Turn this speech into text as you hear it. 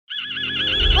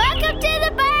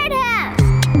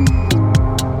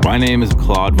My name is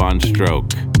Claude Von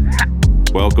Stroke.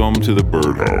 Welcome to the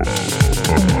Birdhouse.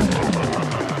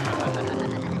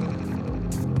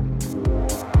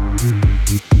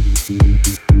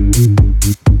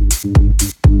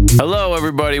 Hello,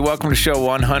 everybody. Welcome to show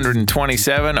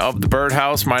 127 of the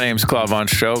Birdhouse. My name is Claude Von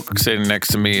Stroke. Sitting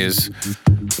next to me is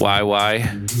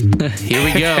YY. Here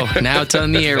we go. Now it's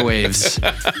on the airwaves.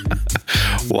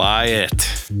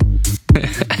 Wyatt.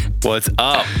 What's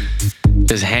up?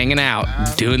 Just hanging out,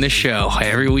 doing the show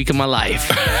every week of my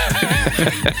life.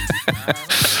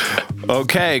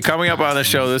 Okay, coming up on the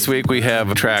show this week, we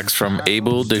have tracks from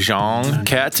Abel De Jong,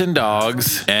 Cats and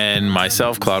Dogs, and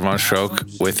myself, Claude Von Stroke,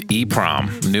 with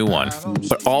E-Prom, new one.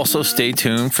 But also stay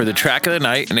tuned for the track of the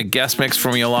night and a guest mix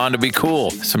from Yolanda Be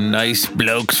Cool. Some nice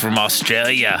blokes from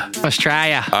Australia.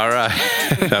 Australia. All right.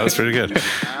 That was pretty good.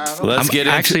 Let's get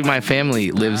into Actually, my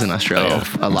family lives in Australia.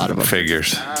 A lot of them.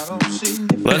 Figures.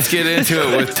 Let's get into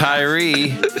it with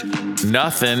Tyree.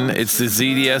 Nothing. It's the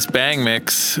ZDS Bang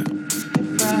Mix.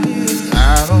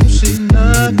 I don't see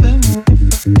nothing.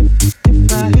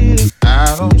 If I hit it,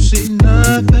 I don't see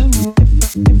nothing.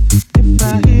 If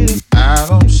I hit it, I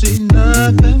don't see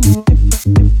nothing.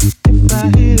 If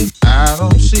I hit it, I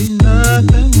don't see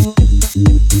nothing.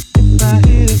 If I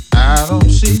hit it, I don't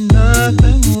see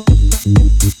nothing.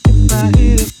 If I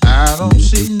hit it, I don't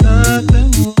see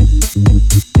nothing.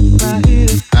 If I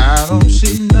hit it, I don't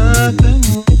see nothing.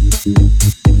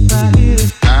 If I hit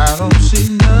it, I don't see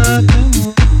nothing.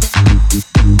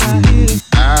 I hit it,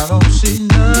 I don't see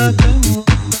nothing.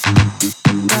 I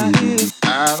hit it, I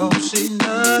don't see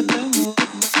nothing.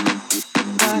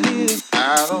 I hit it, I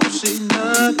don't see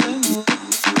nothing.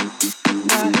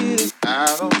 I hit it, I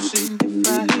don't see. If I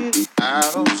hit it, I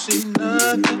don't see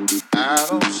nothing. I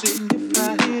don't see. If I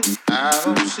hit it, I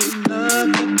don't see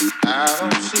nothing. I don't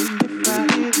see. If I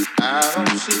hit it, I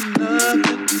don't see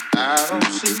nothing. I don't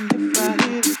see. If I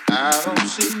hit it, I don't see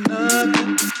nothing. I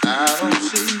don't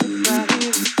see. If I hit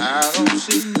it, I don't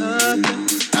see nothing.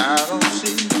 I don't see. If I hit it, I don't see nothing. I don't see. If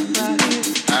I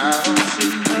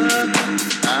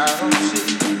hit it, I don't see nothing. I don't see. If I hit it,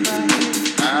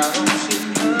 I don't see nothing.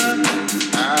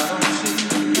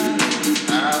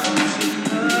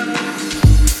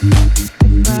 If I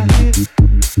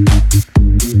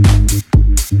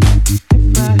hit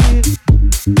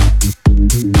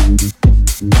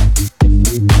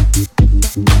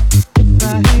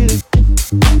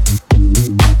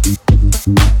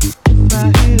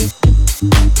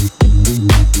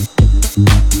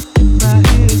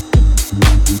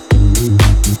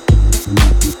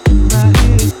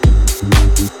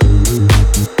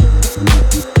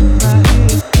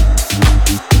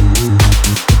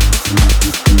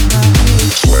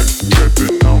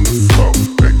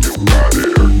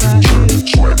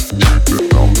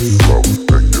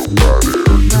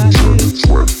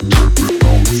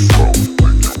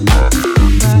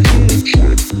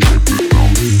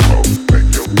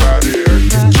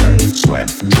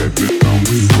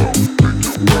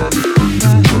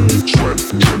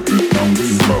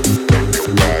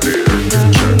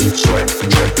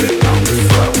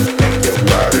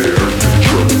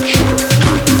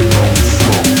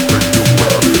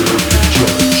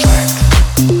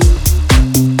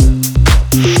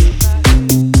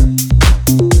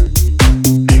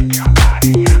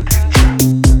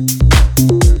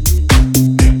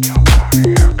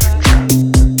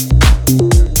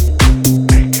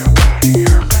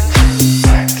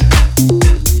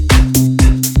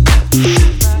if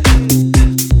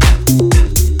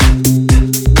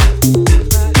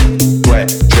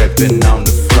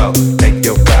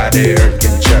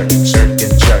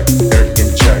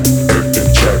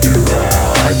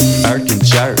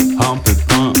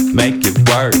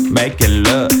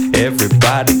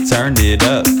I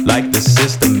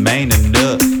hit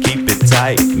it, if I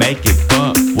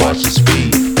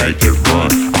hit it.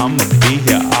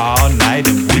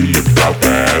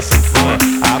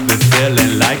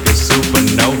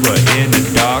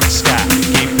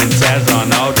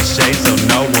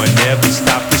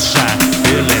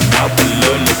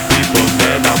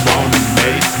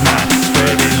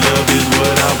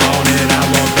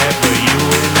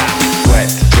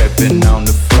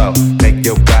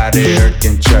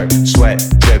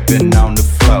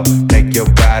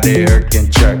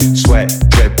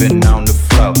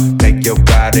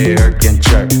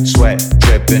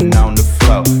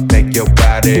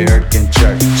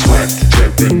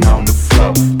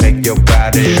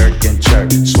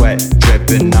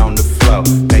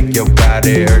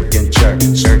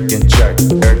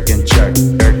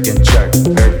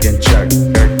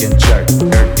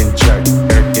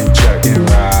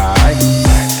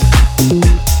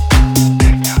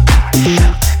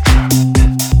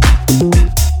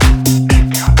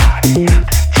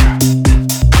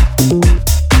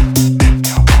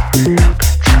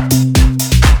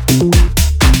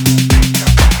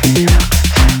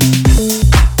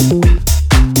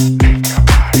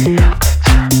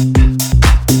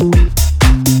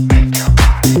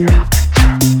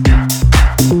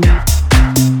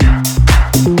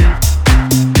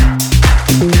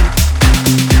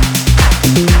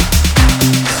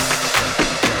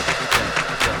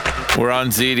 on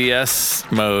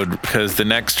ZDS mode because the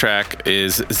next track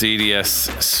is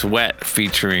ZDS Sweat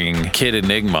featuring Kid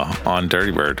Enigma on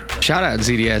Dirty Bird. Shout out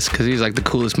ZDS because he's like the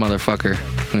coolest motherfucker.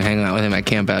 I'm hanging out with him at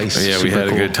Camp Out. He's Yeah, we super had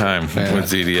cool. a good time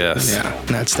with ZDS. Yeah,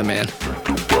 that's the man.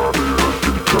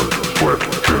 Sweat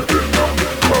dripping on the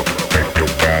floor. Make your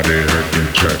body hurt and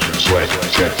jerk. Sweat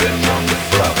dripping on the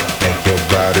floor. Make your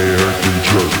body hurt and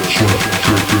jerk. Sweat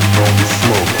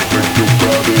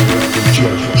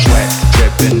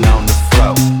dripping on the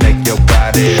floor. Make your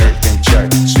body hurt and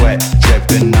jerk. Sweat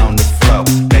dripping on the floor.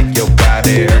 Make your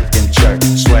body hurt and jerk.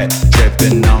 Sweat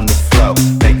dripping on the floor.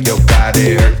 Make your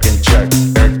body hurt and jerk.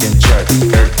 Hurt and jerk.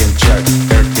 Hurt and jerk.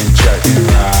 Hurt and jerk.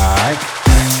 Right.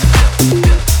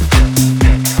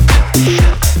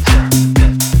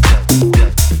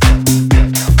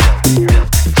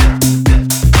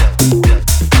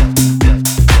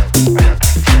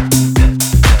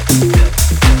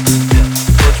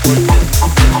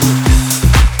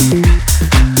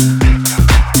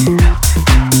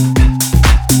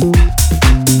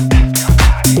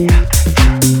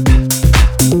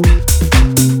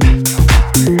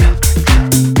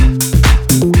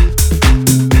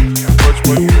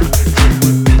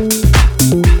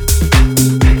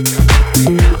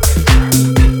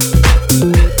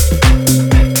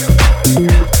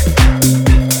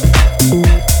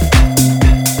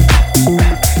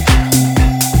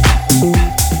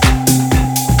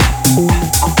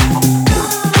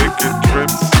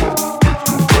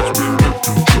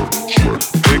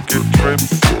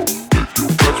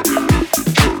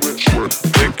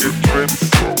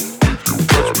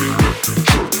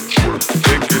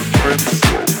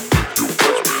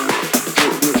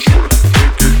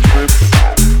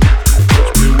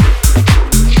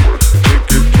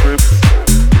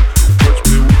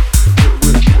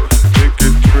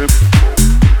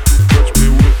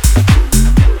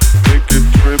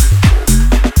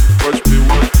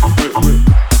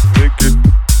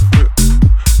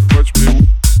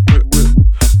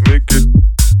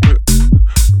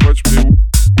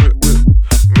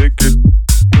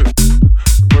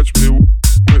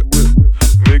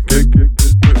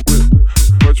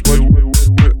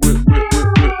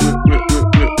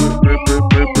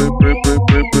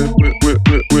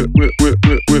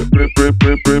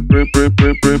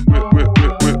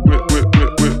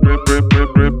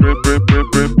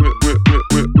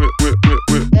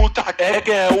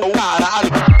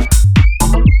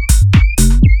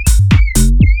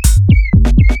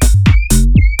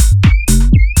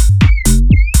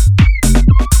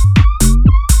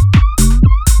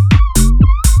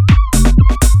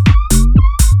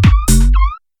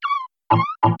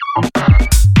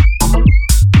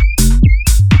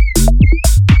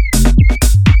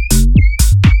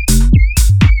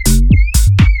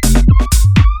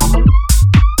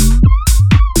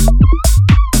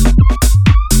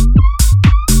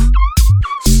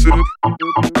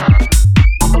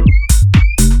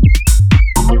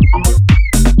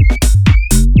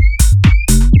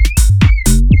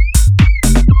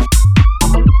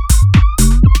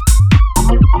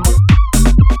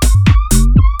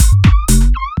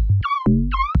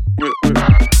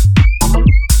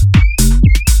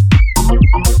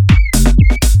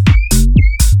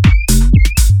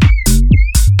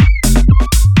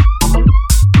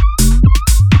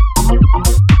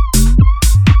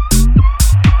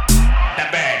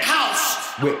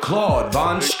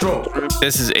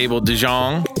 This is Abel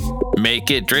DeJong.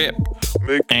 Make it drip.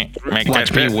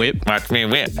 Watch me whip. Watch me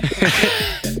whip.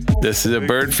 This is a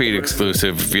Bird Feed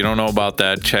exclusive. If you don't know about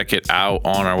that, check it out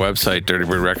on our website,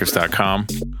 dirtybirdrecords.com.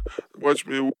 Watch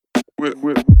me whip,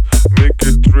 whip, make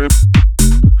it drip.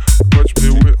 Watch me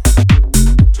whip,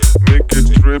 make it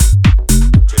drip.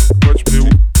 Watch me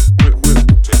whip, whip,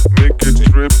 make it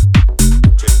drip.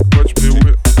 Watch me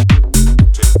whip,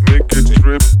 make it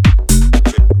drip.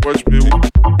 Watch me whip, whip, make it whip. Watch me whip,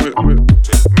 whip,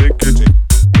 make it whip.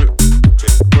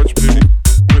 Watch me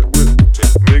whip, whip,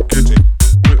 make it whip,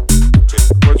 whip.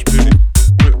 Watch me whip,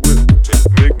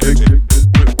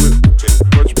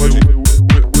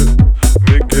 whip,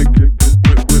 make it whip, whip.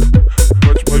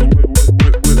 Watch me whip,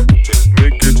 whip,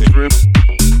 make it drip.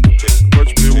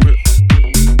 Watch me whip,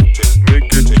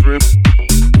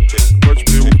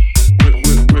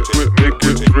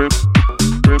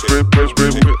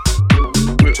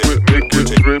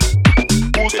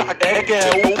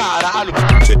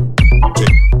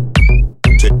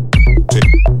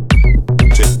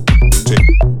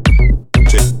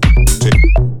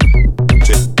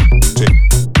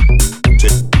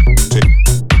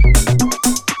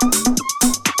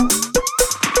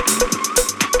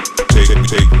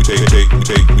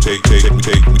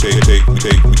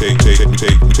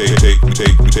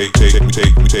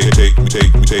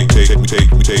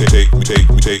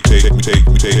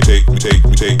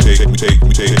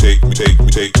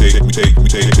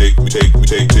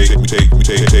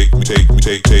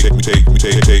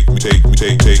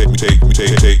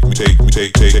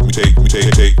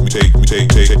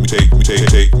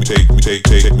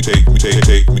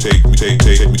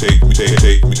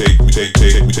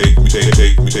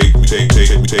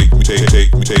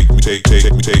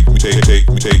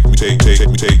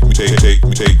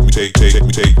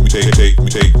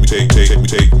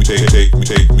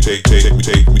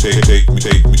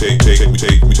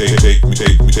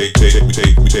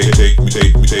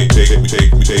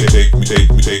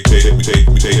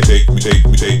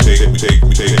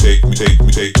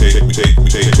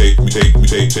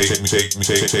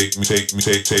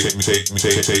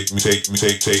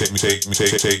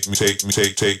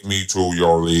 Take me to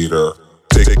your leader.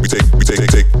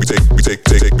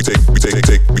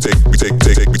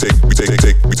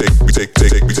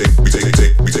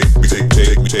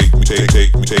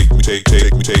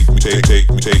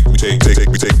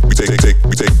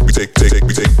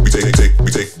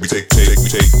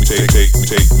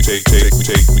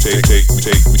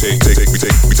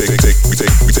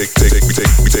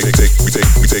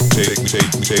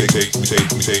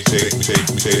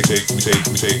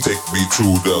 Take me to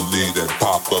the lead and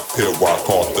pop a pill while I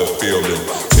caught the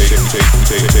feeling.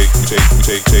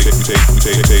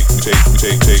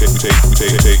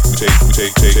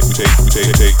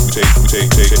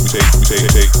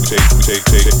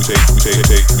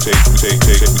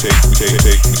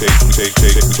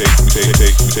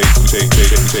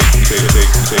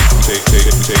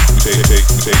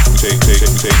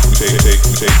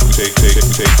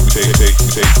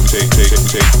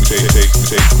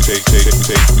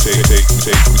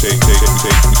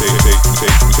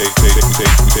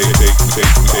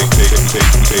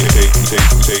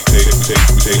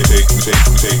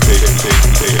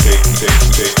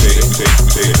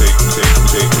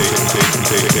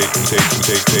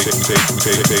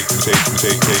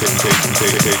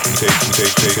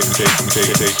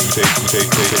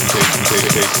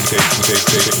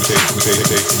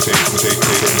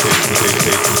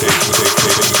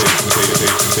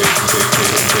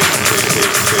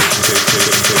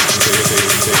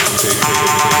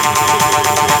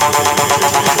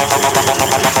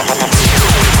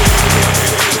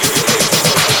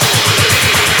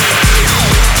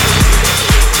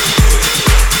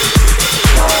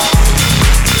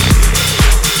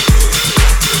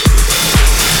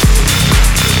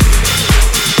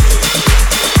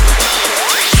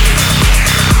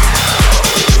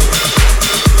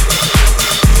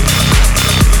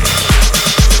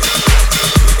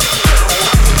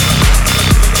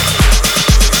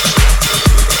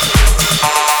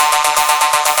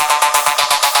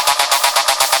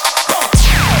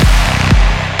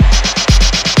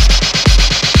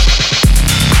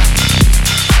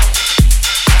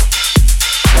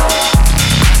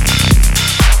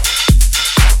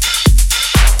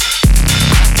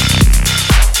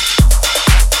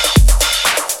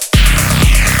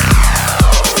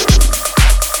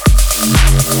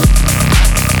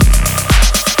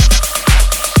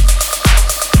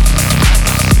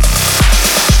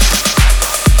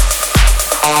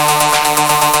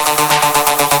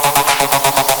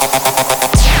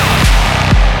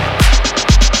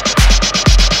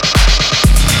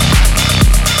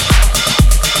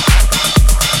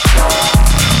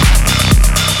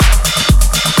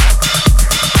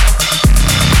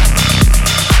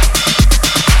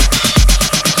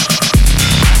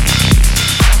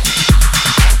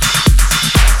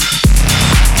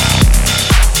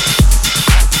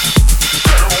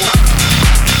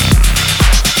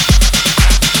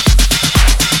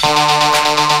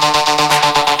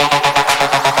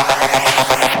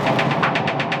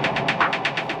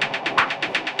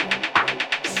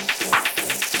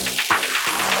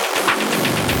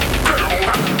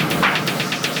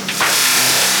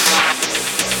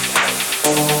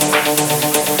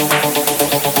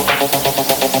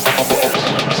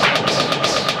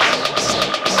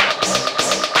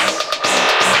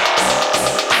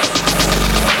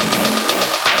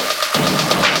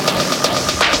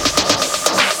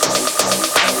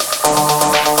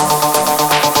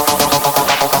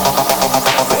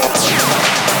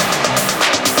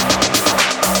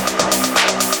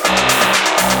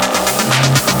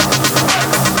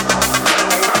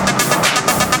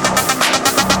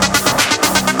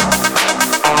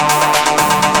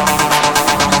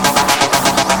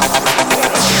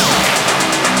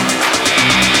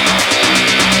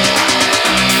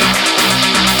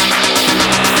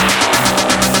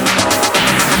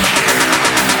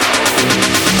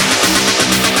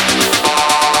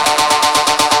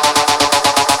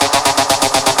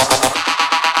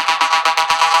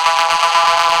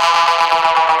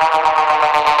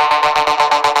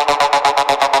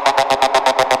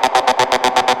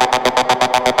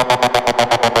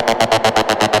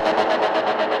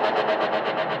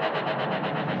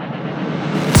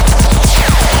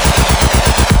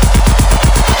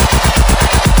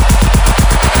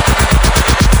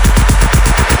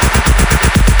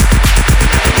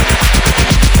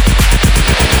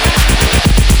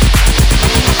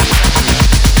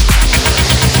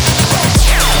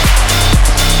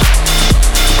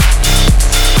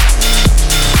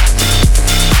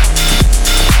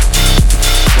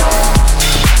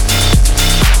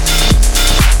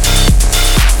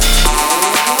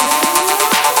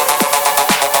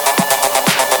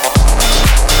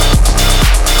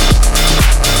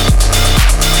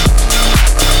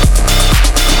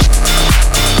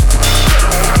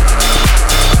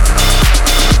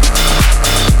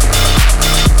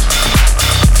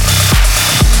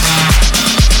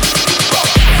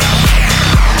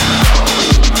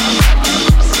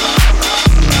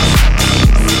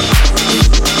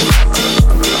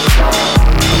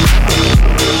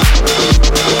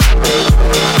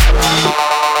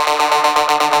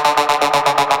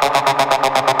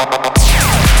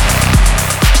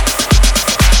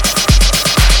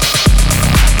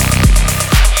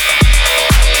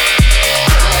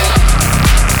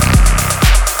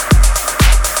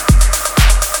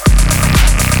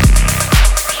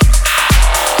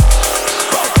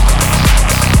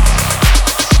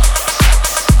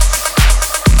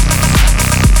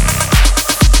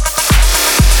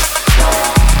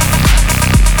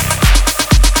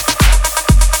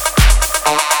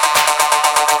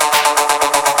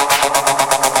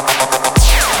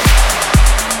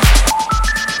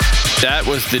 That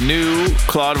was the new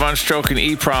Claude Von Stroke and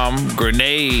EPROM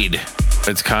Grenade.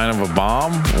 It's kind of a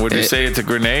bomb. Would you say it's a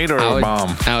grenade or a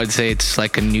bomb? I would say it's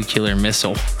like a nuclear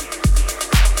missile.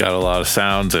 Got a lot of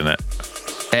sounds in it.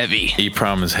 Heavy.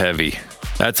 EPROM is heavy.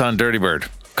 That's on Dirty Bird.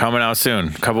 Coming out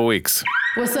soon. Couple weeks.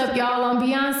 What's up, y'all? I'm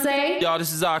Beyonce. Y'all,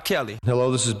 this is R. Kelly.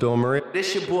 Hello, this is Bill Murray.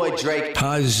 This your boy Drake.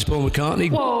 Hi, this is Paul McCartney.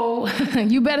 Whoa,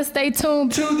 you better stay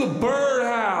tuned To the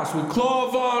Birdhouse with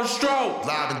Claude Von Stroke.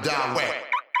 Live and direct.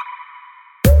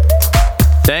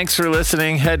 Thanks for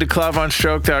listening. Head to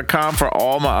ClaudeVonStroke.com for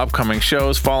all my upcoming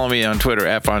shows. Follow me on Twitter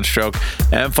 @VonStroke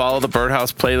and follow the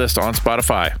Birdhouse playlist on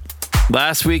Spotify.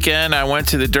 Last weekend, I went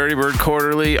to the Dirty Bird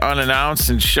Quarterly unannounced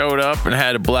and showed up and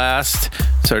had a blast.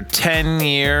 It's our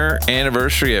 10-year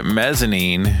anniversary at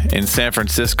Mezzanine in San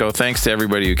Francisco. Thanks to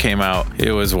everybody who came out.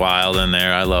 It was wild in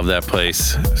there. I love that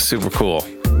place. Super cool.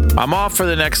 I'm off for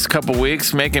the next couple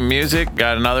weeks making music.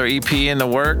 Got another EP in the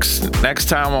works. Next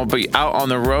time I'll be out on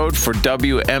the road for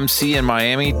WMC in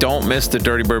Miami. Don't miss the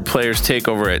Dirty Bird Players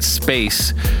Takeover at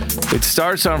Space. It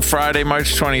starts on Friday,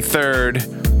 March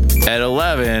 23rd at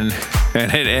 11,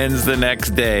 and it ends the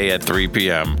next day at 3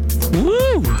 p.m.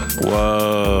 Woo!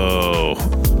 Whoa.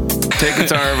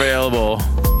 Tickets are available.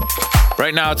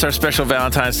 Right now, it's our special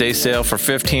Valentine's Day sale for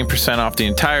 15% off the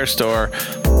entire store.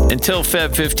 Until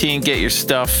Feb 15, get your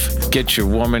stuff, get your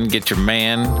woman, get your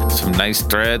man, some nice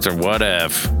threads or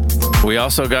whatever. We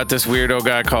also got this weirdo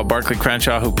guy called Barclay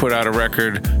Crenshaw who put out a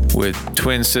record with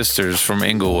twin sisters from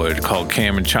Inglewood called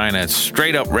Cam and China. It's a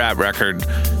straight up rap record.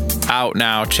 Out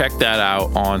now. Check that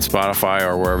out on Spotify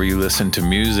or wherever you listen to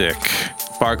music.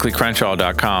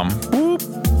 BarclayCrenshaw.com. Whoop.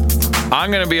 I'm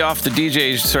going to be off the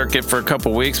DJ circuit for a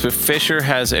couple weeks, but Fisher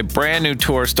has a brand new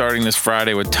tour starting this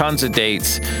Friday with tons of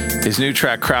dates. His new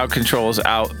track, Crowd Control, is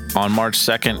out on March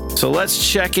 2nd. So let's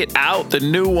check it out. The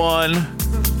new one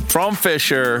from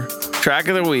Fisher, track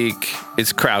of the week,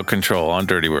 is Crowd Control on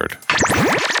Dirty Bird.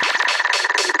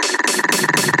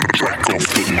 Track of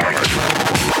the night.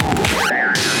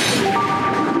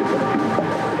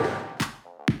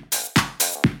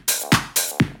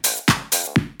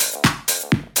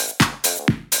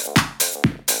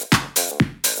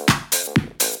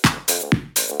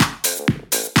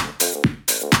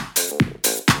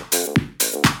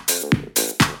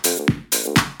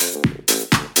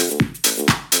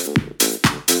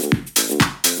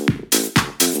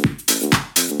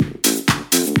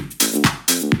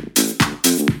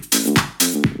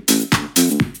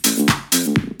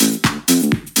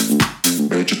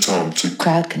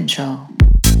 Crowd control.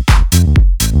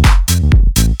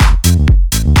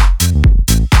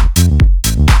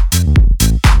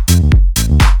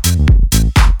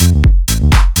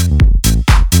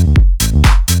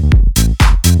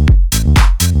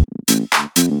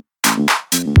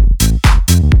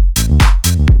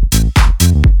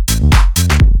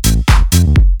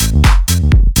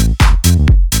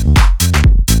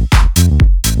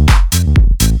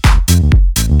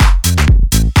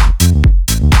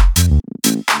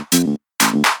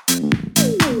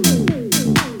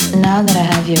 Now that I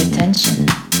have your attention,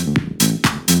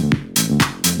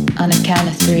 on a count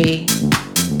of 3,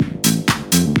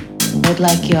 I'd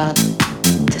like you all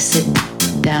to sit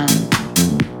down.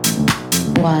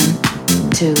 1,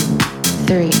 2,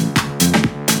 3.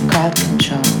 Crowd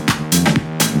control.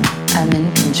 I'm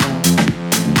in control.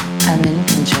 I'm in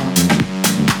control.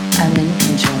 I'm in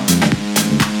control.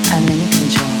 I'm in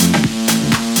control.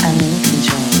 I'm in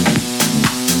control.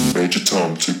 Major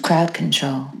Tom to Crowd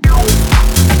control.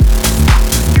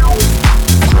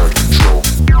 crowd control.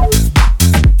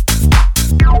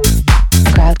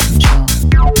 Crowd control.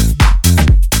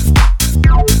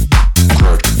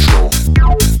 Crowd control.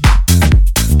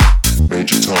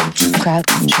 Major Tom to Crowd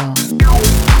control.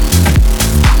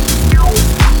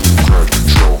 crowd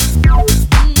control.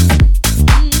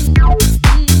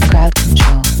 Crowd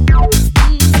control.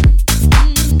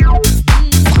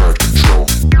 Crowd control.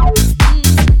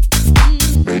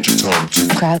 Major Tom to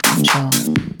Crowd control.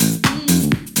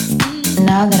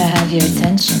 Now that I have your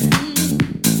attention,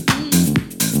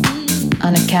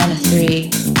 on a count of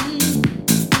 3,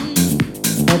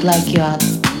 I'd like you all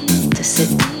to sit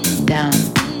down.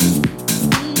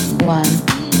 1,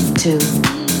 2,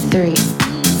 3.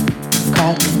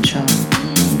 Crowd control.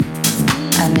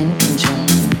 I'm in control.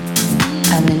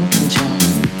 I'm in control.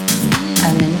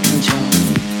 I'm in control.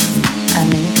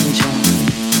 I'm in control.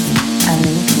 I'm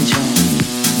in control.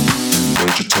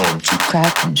 Major Tom to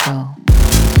Crowd control.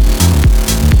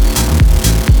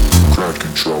 crowd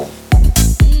control.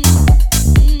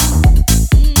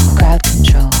 Crowd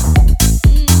control.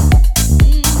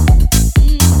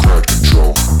 Crowd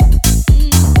control.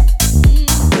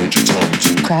 Major Tom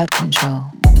to Crowd control.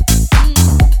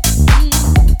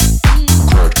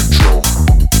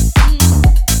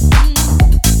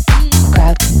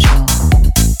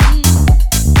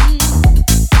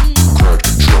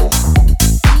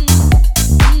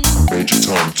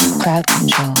 Crowd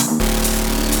control.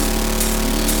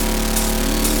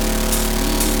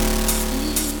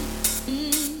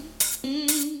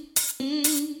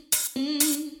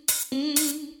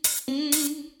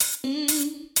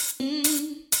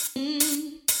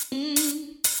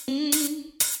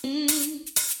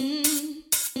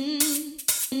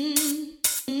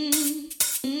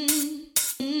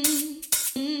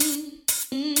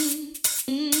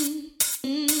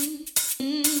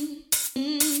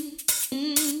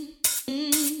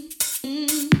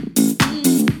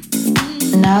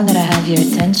 Now that I have your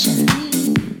attention,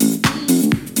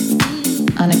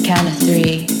 on a count of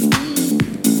 3,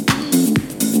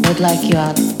 I'd like you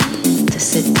all to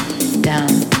sit down.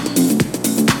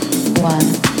 1,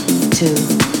 2,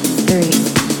 3.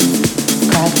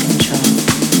 Crowd control.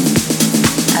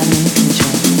 I'm in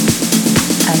control.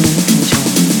 I'm in control.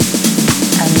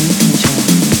 I'm in control.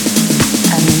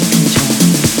 I'm in control.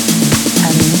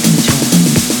 I'm in control.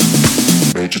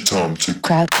 Major Tom to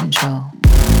Crowd control.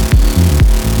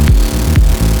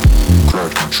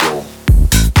 crowd control.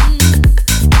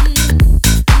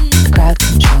 Crowd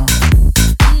control.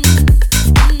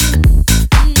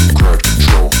 Crowd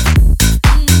control.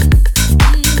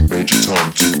 Major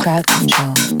Tom to Crowd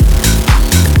control.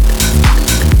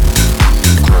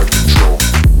 crowd control.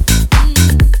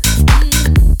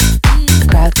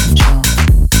 Crowd control.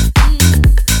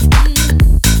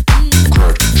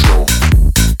 Crowd control.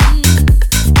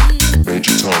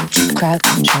 Major Tom to Crowd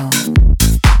control.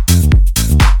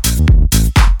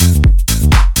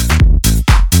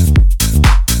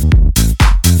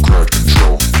 crowd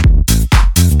control.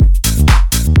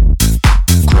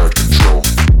 Crowd control.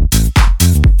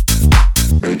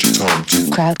 Major Tom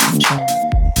to Crowd control.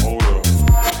 Hold up.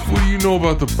 What do you know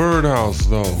about the birdhouse,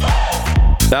 though?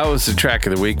 That was the track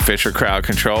of the week, Fisher Crowd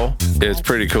Control. It's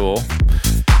pretty cool.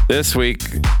 This week,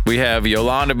 we have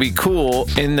Yolanda Be Cool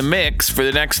in the mix for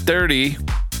the next 30.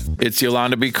 It's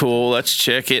Yolanda Be Cool. Let's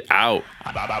check it out.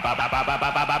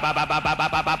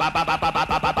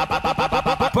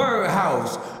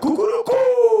 Birdhouse.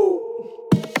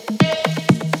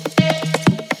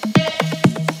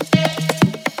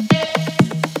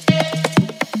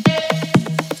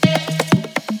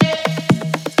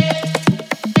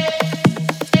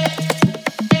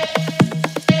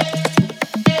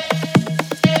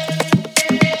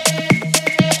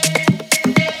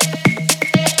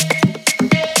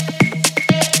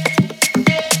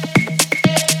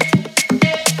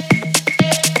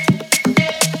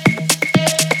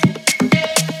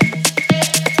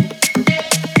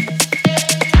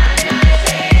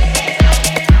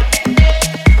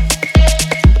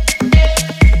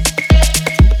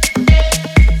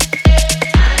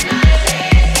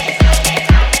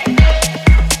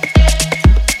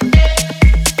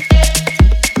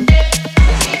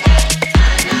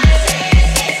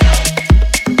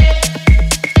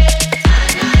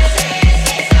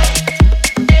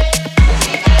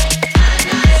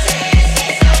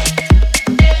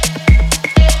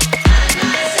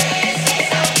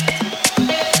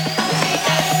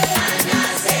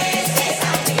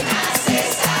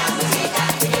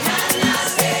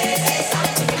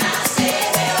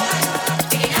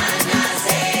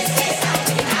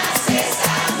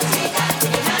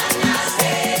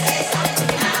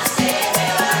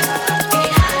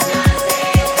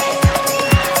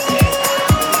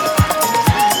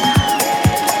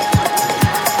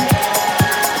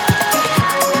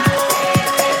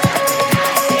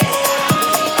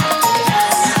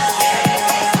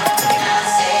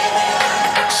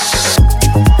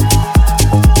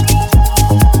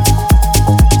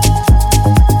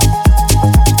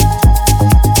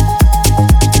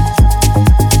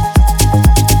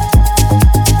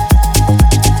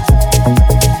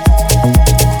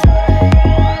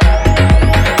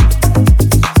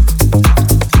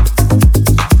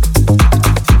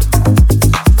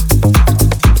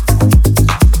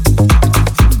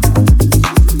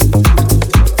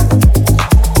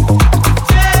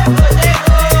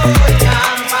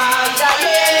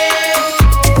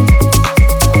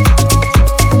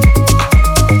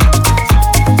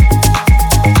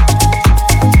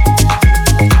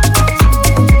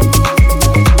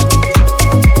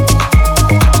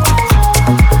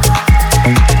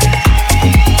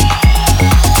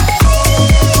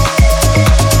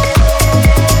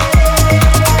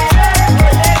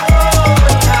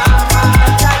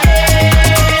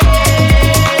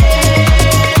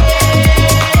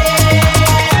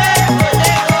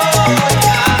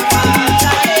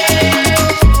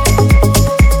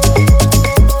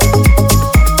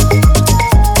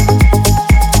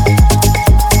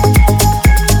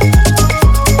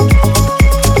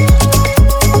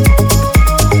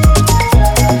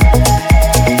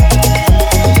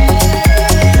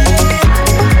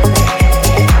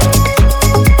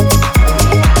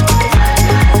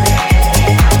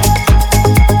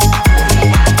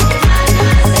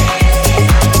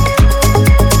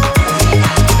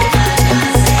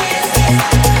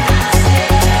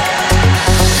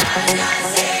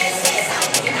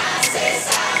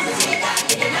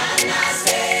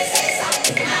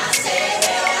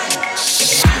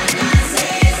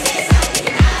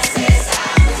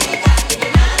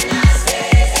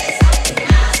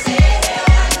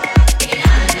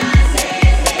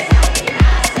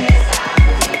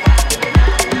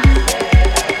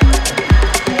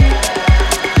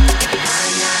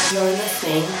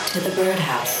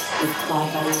 Claude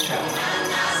Von Stroke.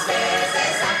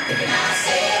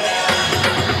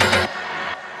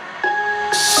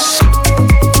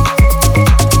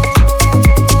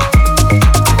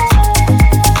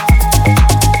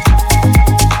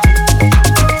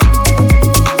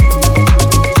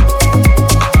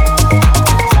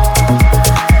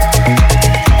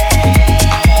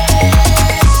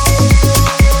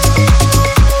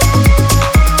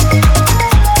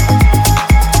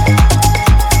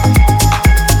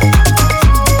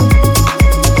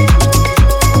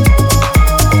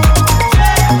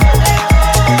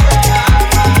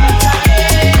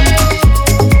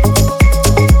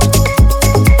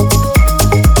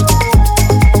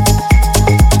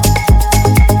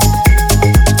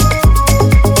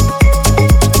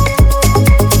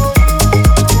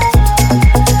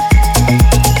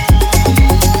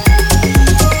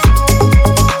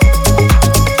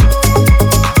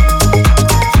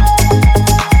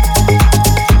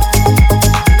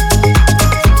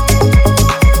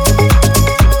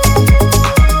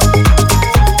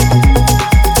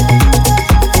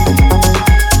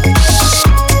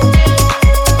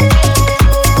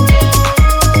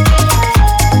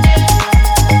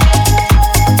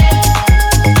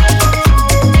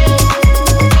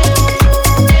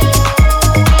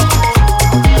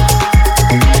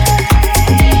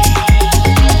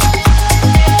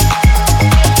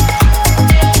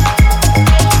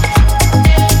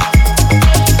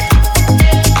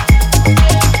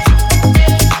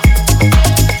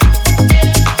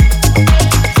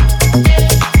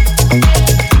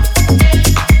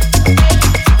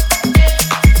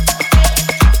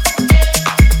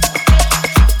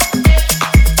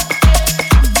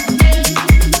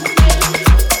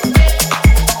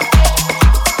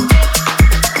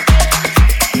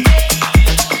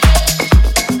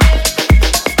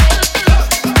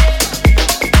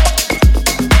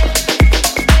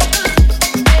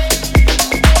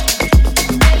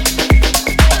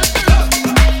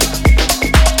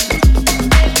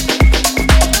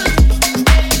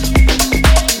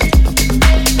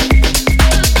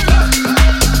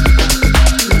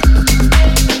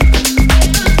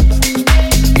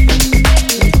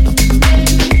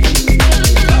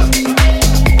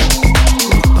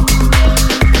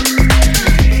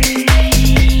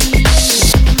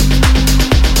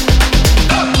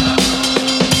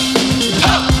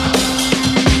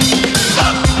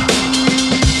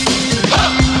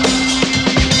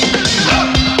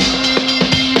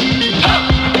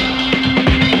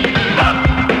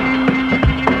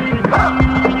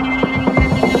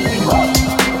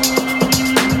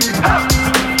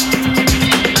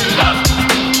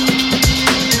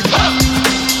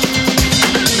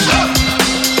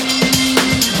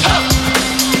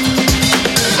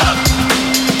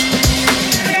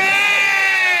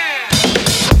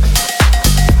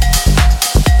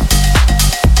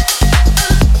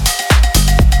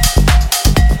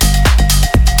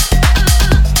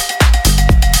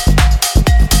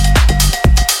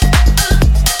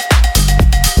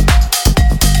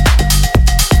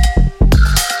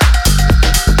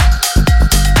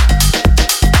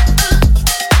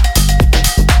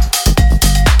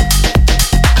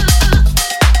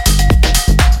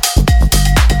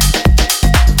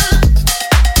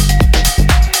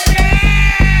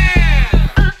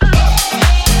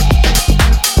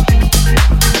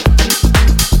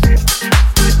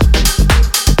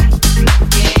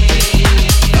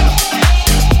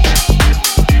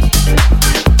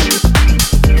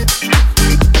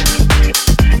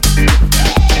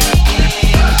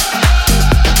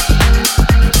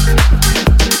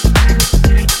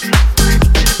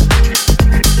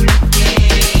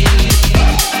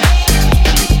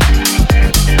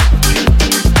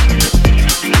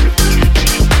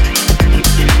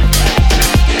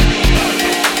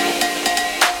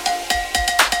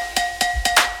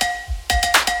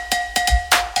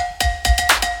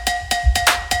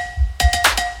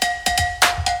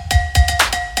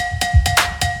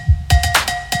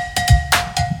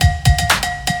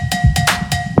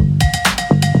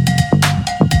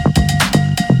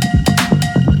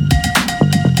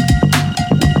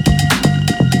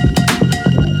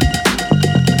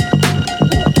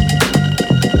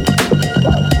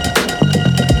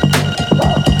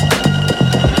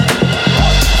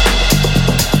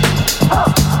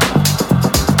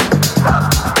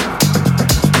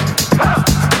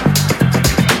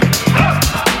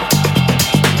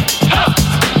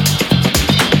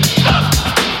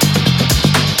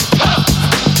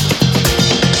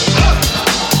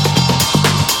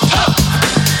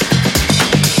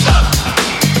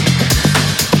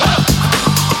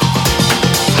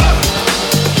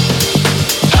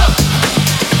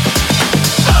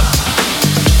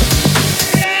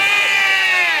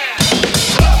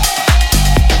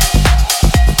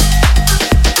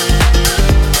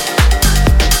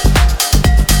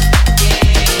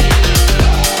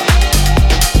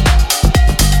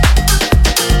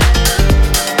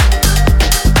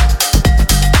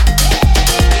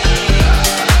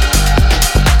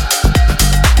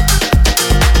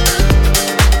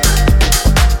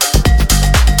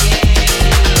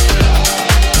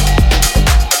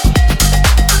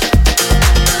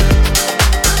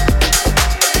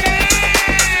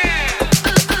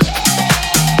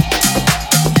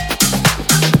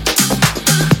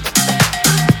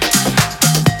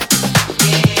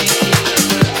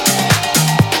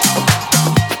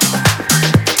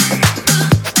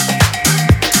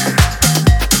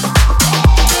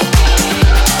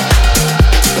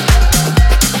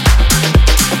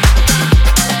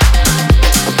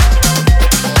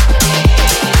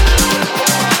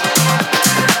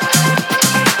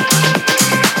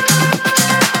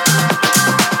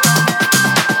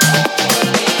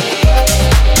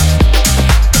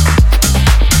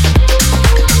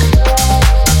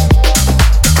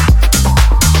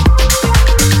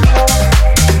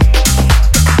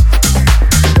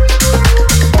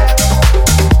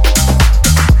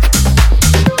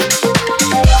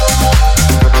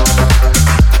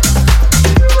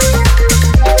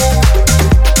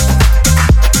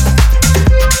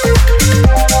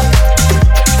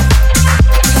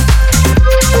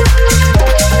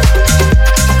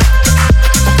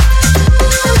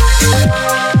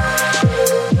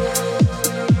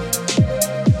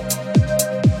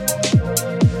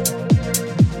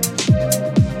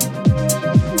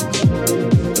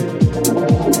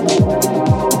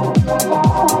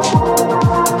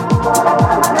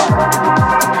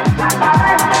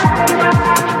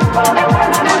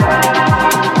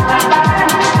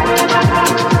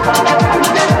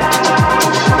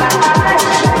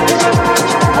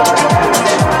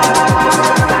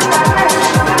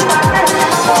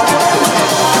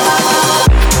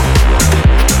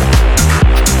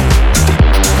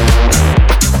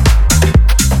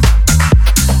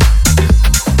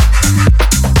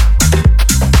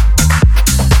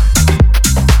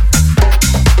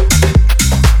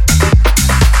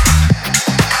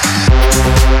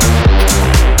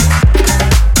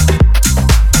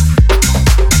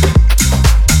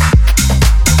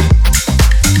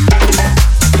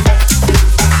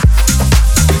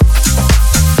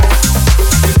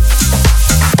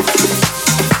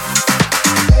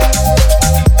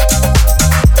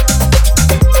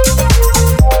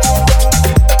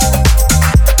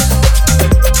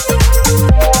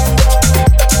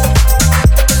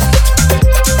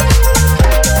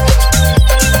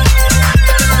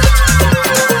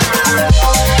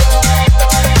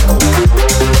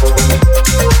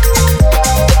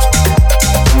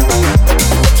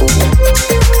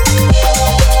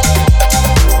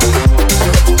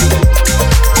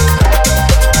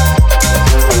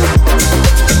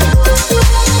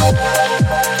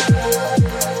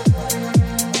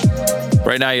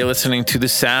 now you're listening to the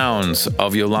sounds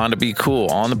of Yolanda Be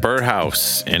Cool on the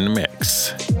Birdhouse in the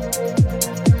mix.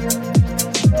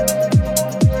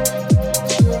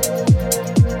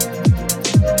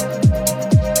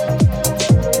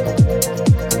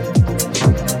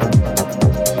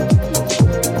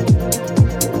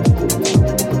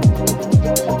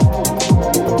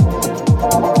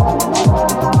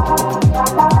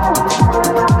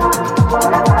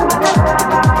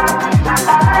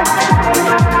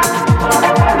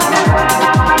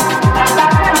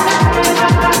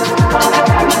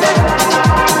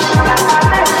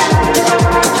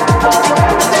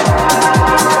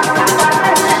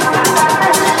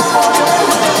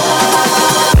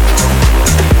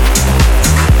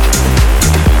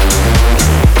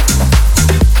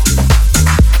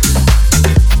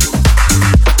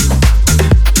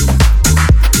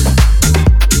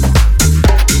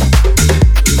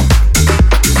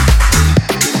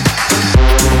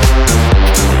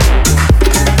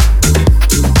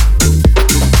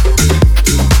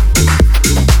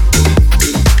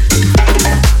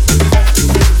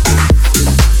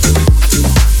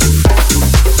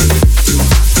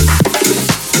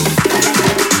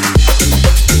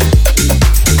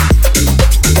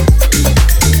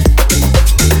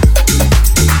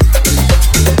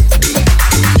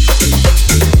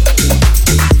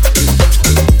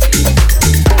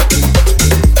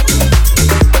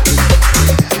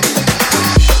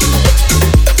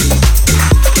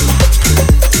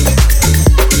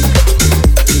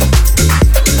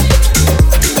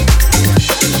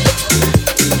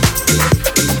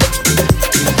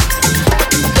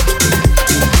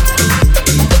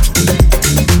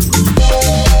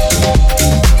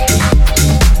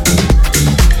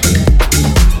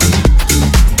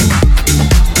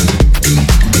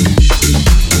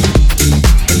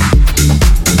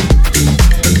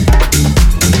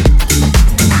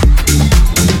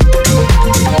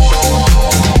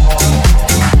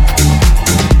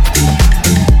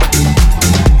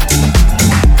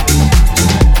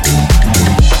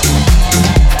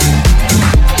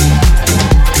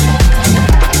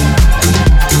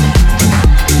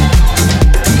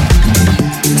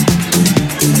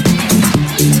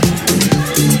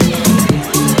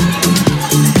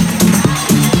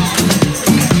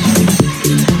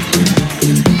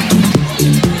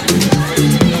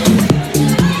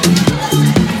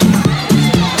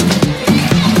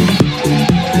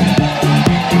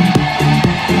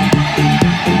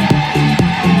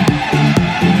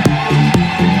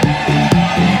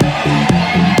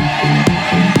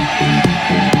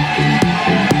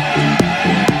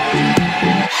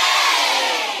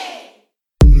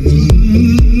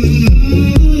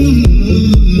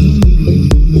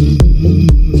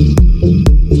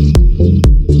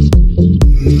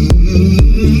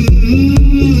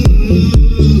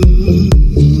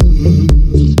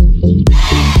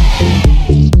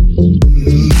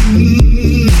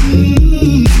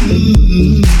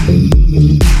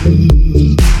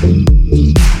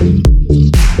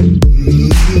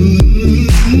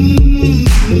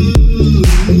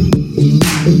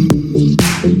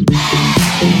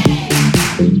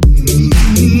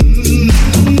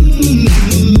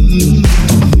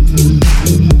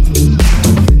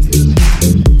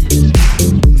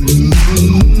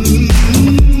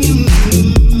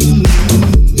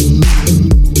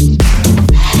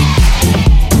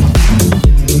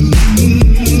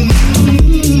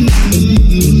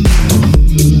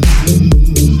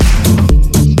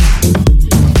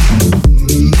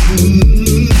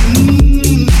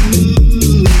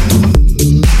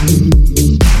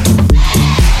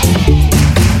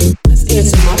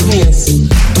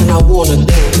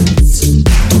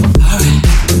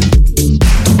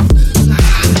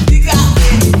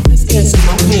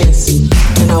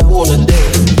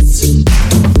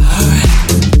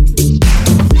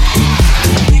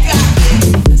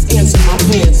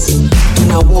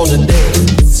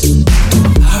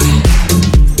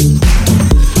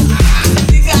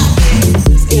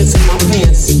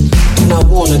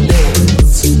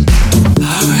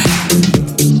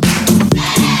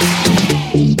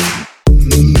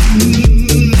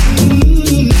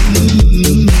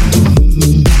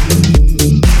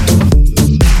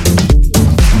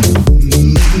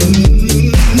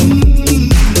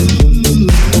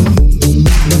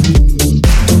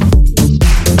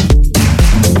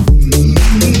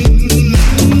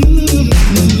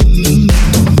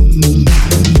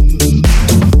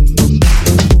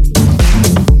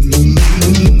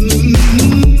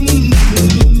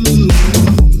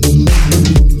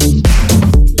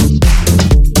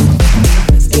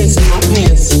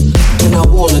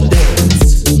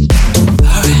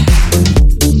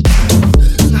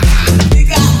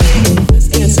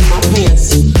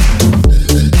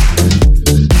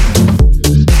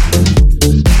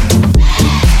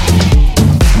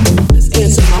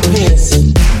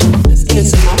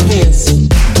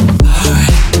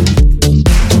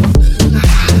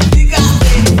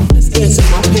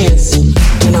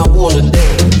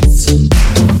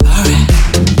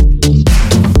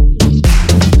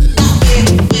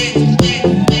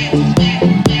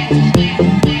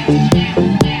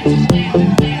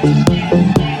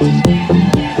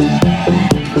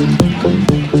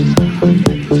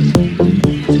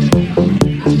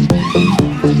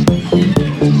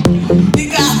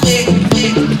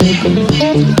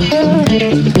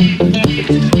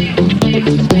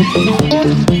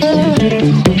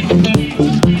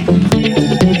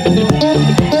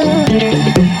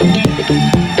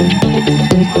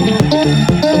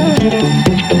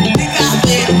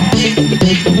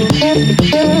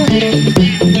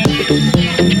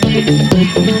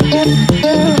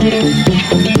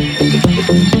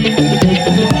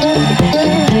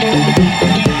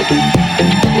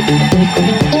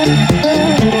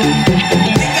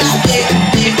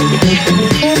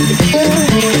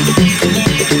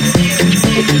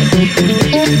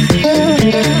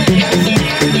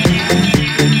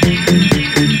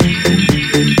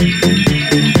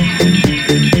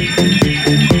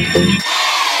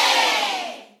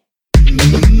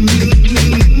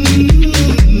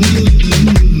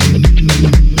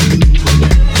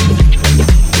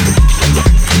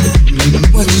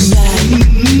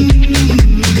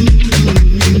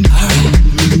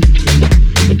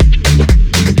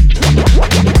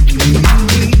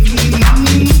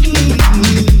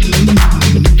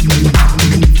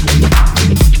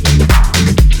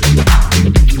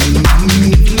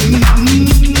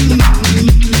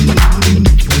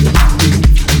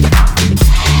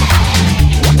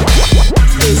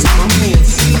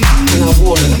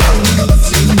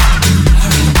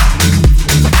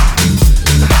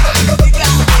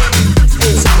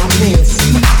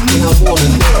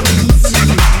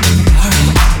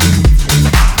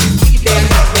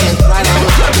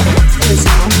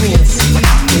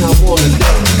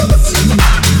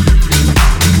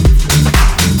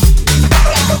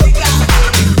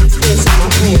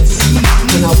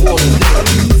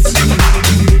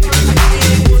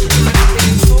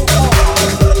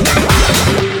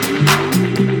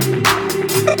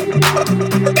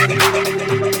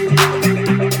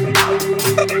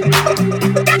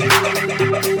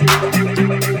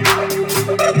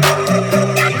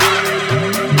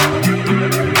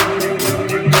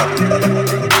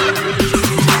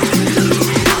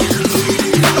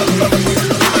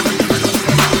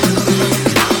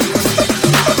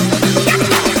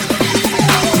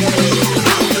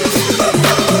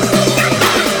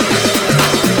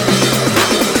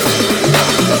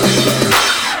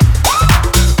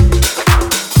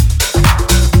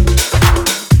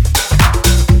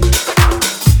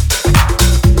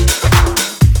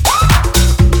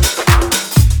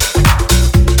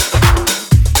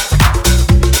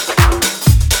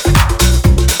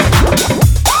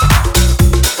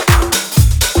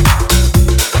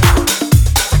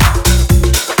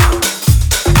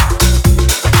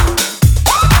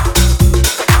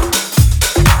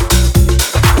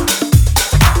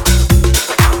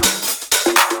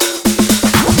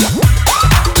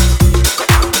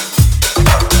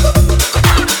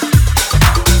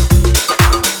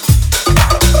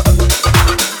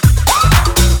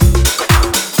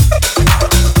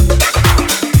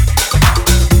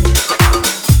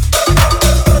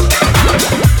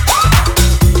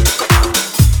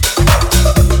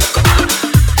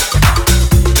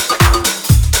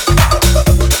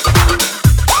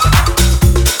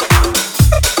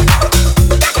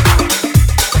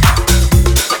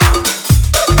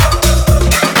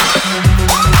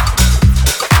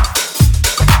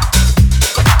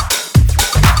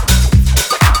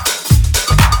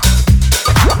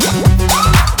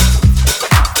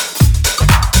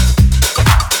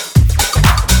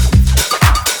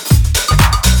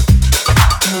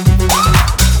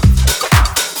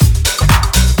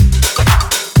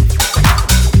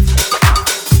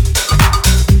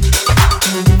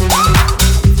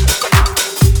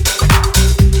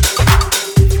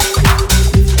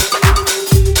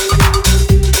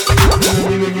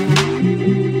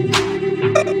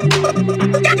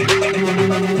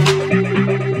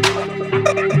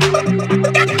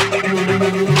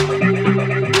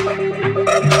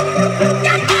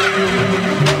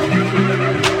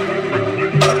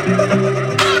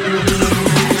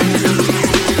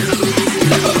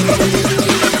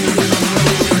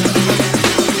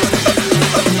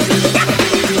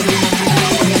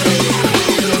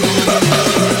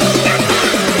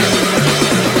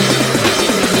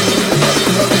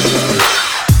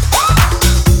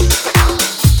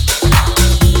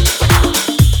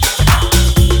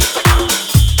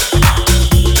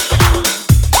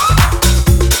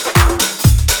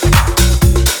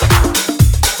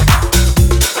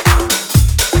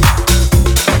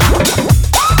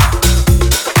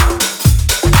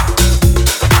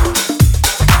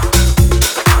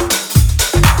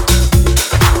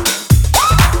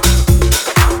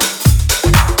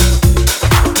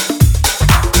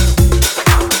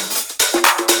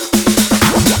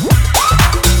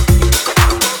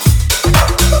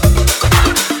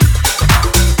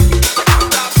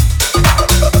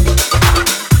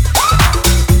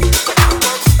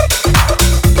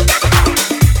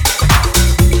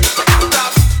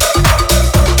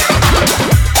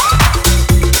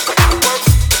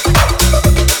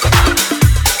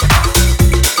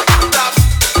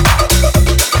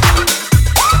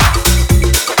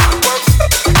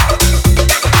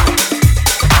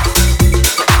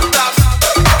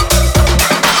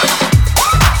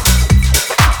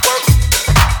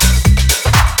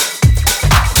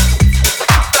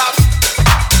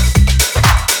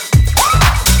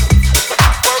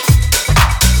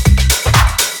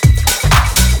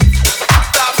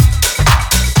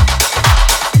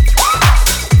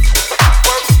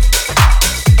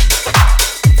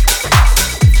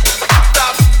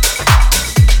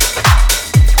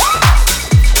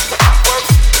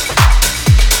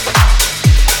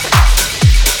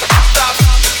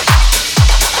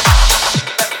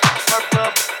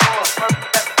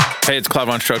 Hey, it's Claude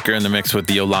Von Stroker in the mix with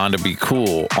Yolanda Be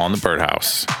Cool on the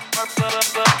Birdhouse.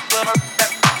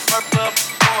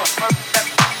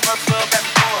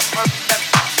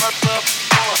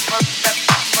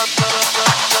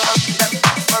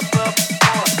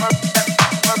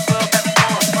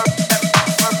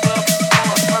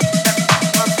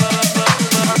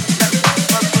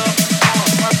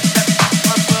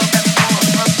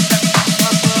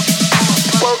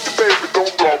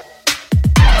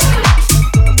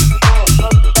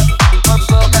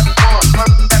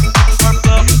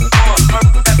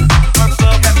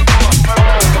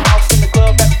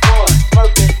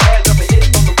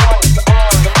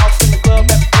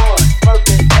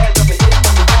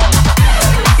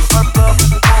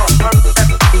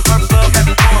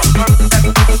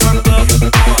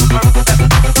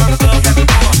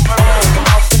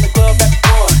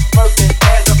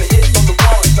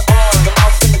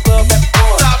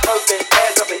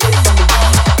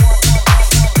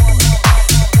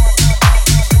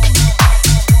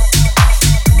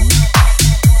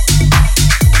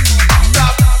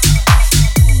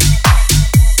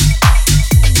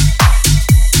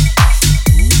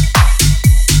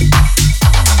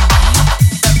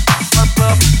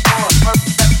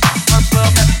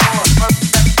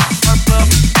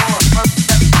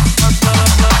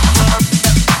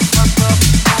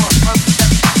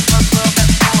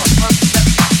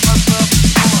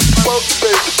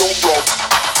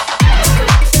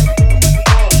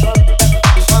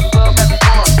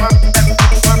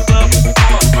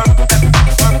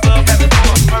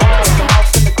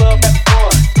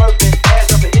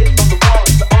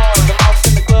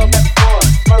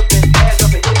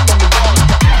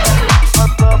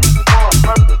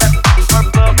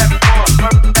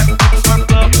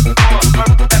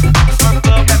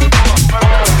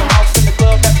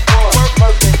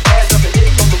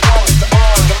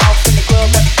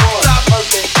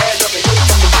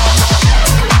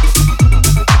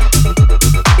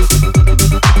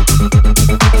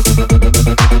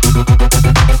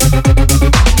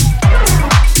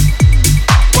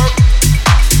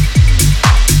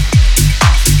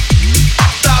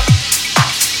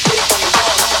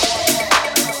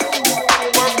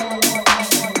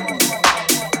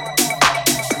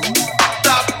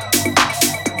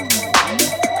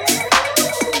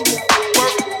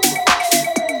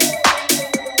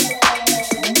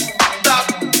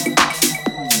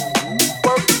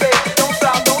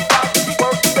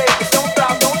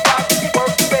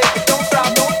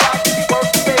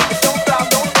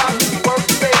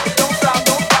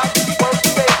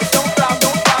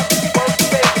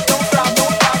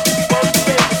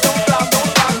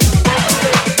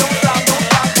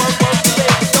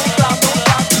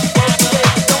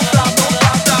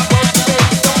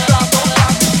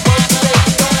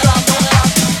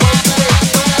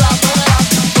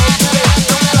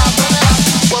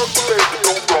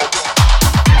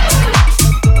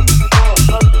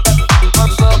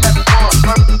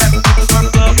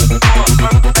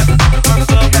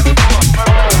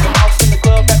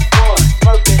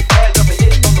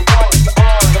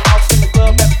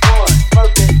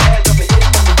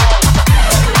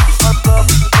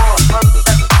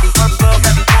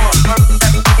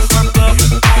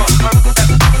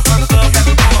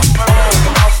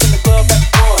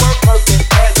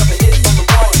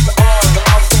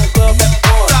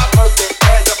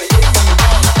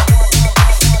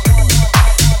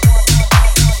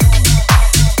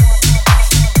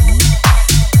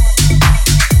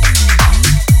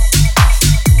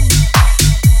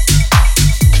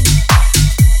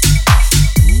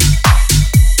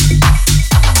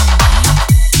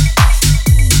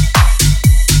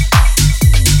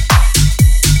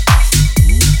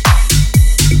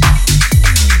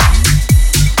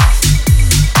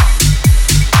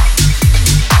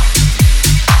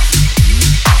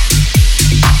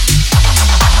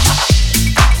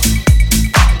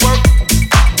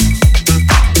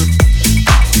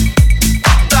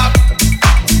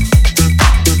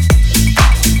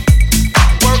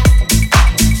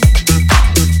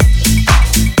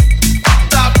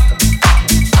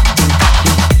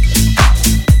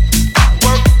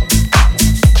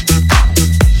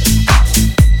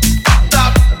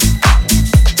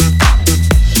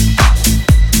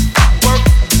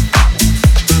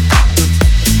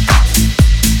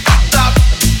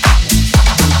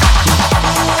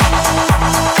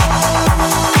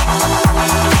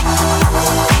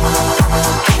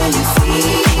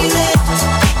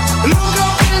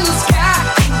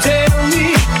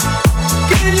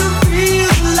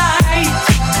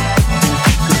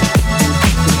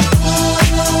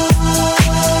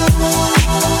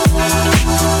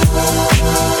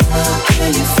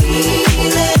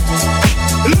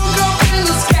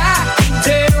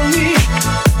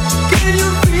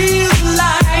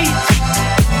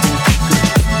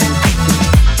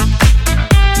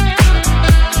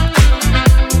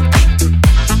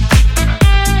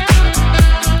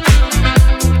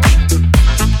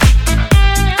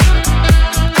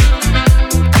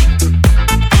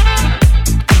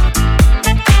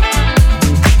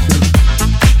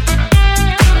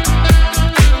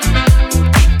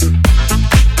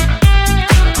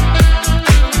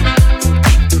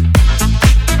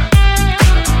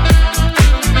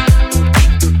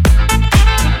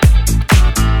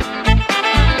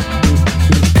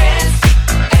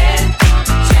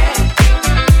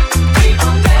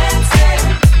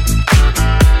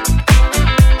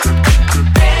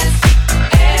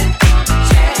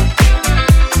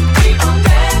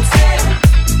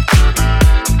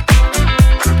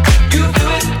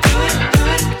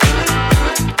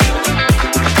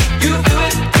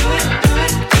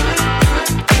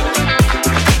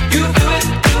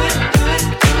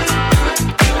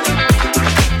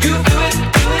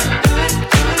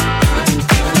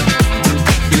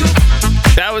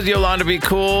 Yolanda Be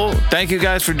Cool. Thank you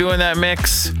guys for doing that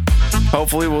mix.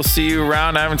 Hopefully we'll see you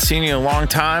around. I haven't seen you in a long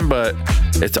time, but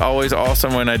it's always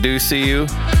awesome when I do see you.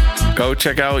 Go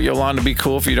check out Yolanda Be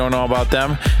Cool if you don't know about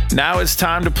them. Now it's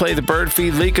time to play the Bird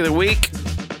Feed Leak of the Week.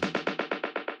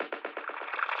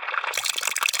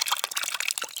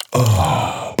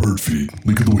 Bird Feed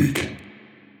Leak of the Week.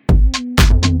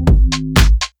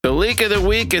 The Leak of the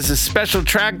Week is a special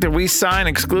track that we sign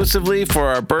exclusively for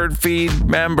our Bird Feed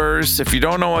members. If you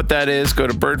don't know what that is, go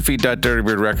to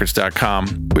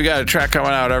birdfeed.dirtybirdrecords.com. We got a track coming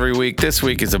out every week. This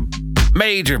week is a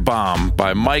major bomb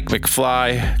by Mike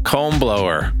McFly, Comb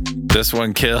Blower. This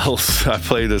one kills. I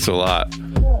play this a lot.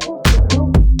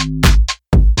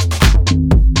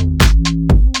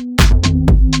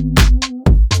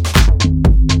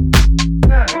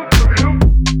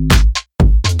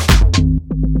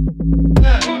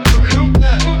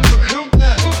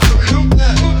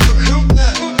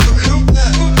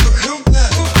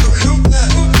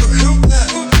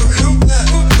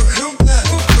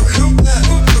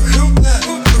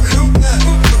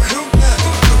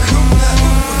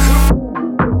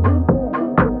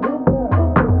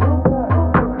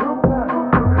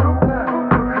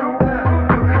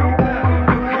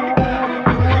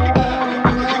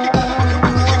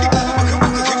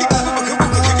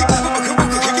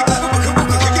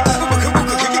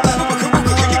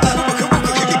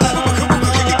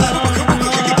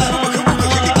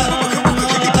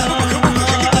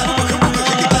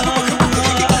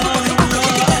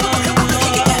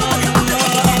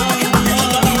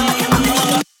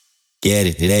 Get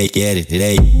it today. Get it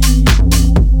today.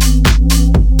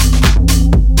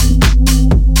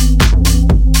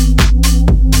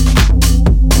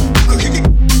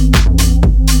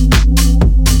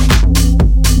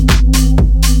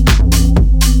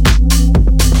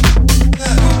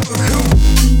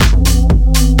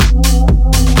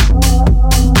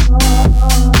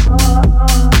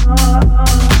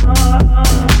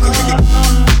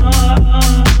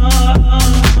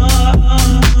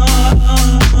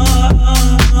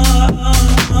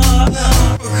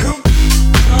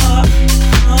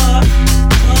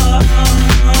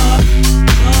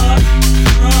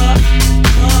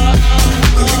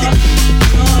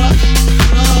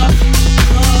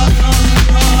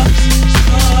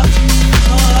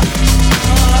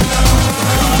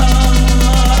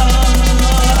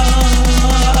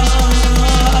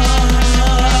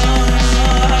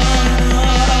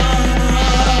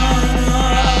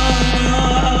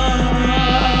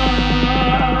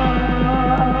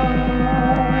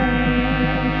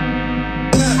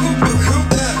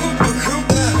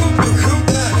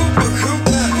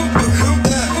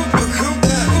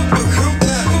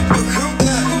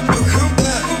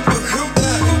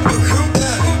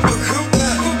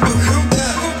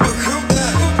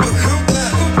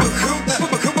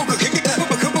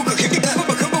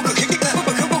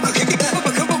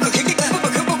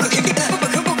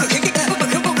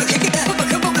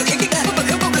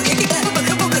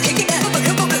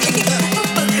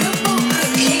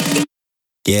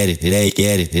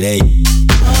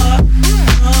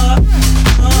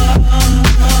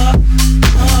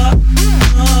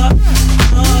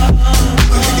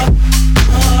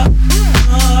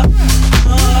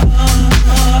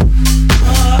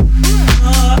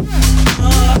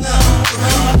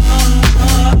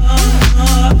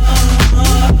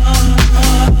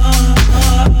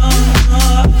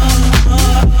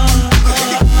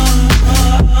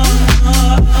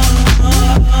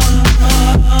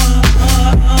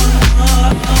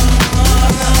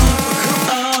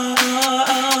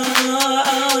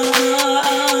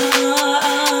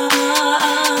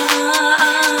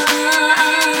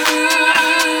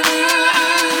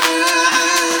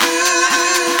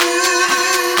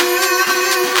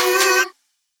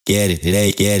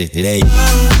 Get it today.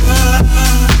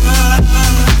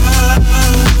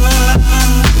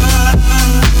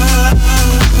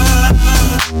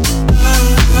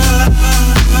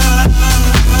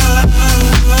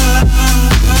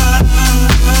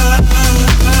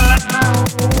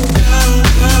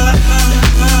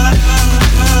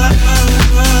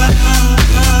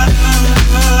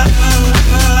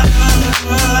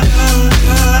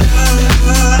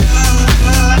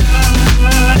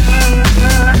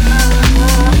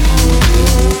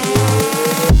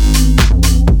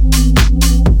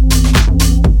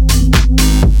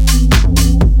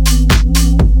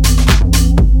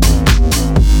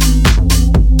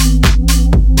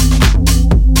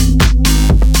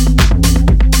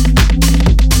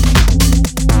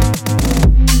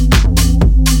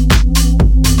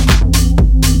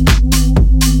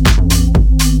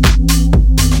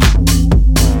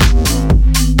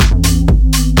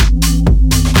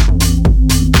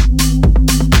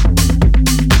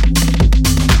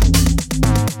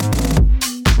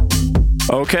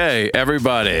 Okay,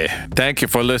 everybody, thank you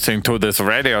for listening to this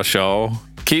radio show.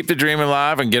 Keep the dream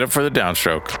alive and get up for the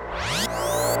downstroke.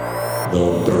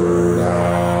 The Bird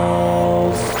House.